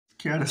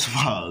Cat is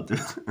wild.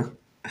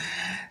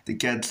 The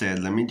cat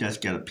said, "Let me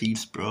just get a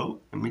piece, bro.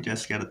 Let me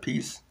just get a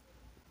piece."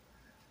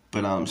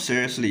 But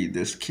seriously,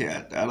 this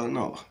cat, I don't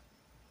know.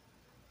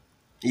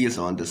 He is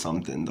onto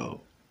something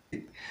though.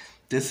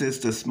 This is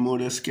the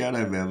smoothest cat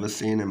I've ever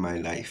seen in my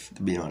life,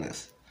 to be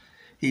honest.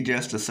 He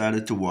just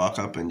decided to walk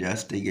up and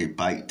just take a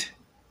bite.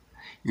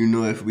 You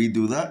know, if we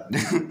do that,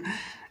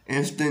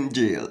 instant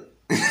jail.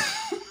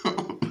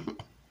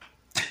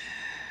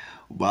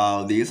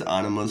 Wow, these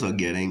animals are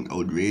getting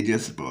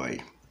outrageous, boy.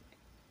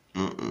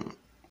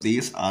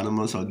 These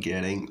animals are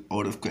getting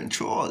out of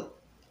control.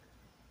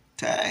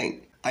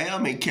 Dang. I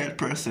am a cat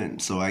person,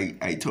 so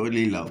I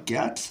totally love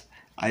cats.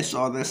 I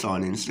saw this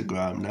on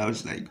Instagram and I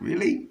was like,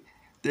 really?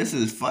 This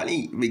is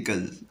funny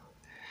because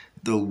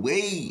the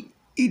way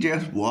he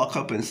just walk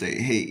up and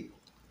say, hey,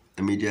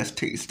 let me just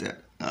taste it.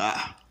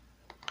 That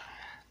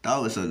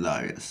was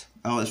hilarious.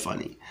 That was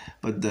funny.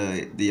 But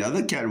the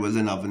other cat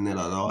wasn't loving it at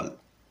all.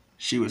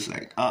 She was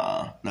like,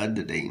 not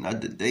today,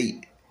 not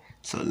today.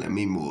 So let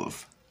me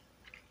move.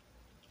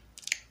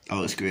 That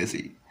was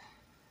crazy.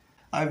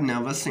 I've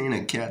never seen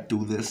a cat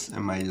do this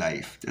in my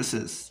life. This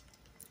is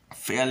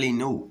fairly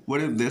new. What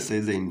if this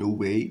is a new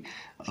way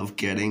of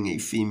getting a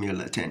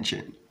female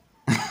attention?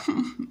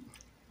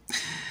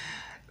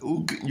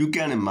 You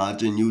can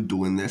imagine you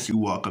doing this. You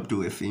walk up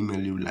to a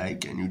female you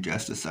like and you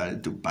just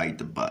decided to bite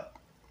the butt.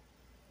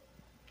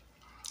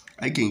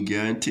 I can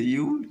guarantee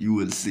you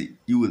will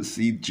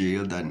see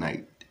jail that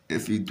night.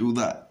 If you do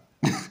that,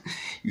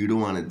 you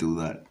don't want to do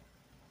that.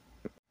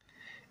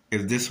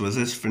 If this was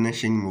his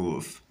finishing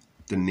move,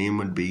 the name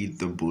would be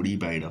the booty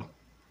biter.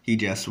 He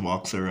just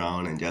walks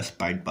around and just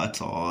bite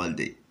butts all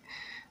day.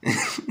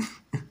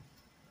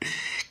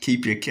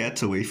 Keep your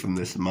cats away from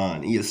this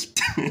man. He is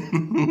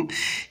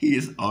he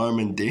is armed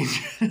and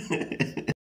dangerous.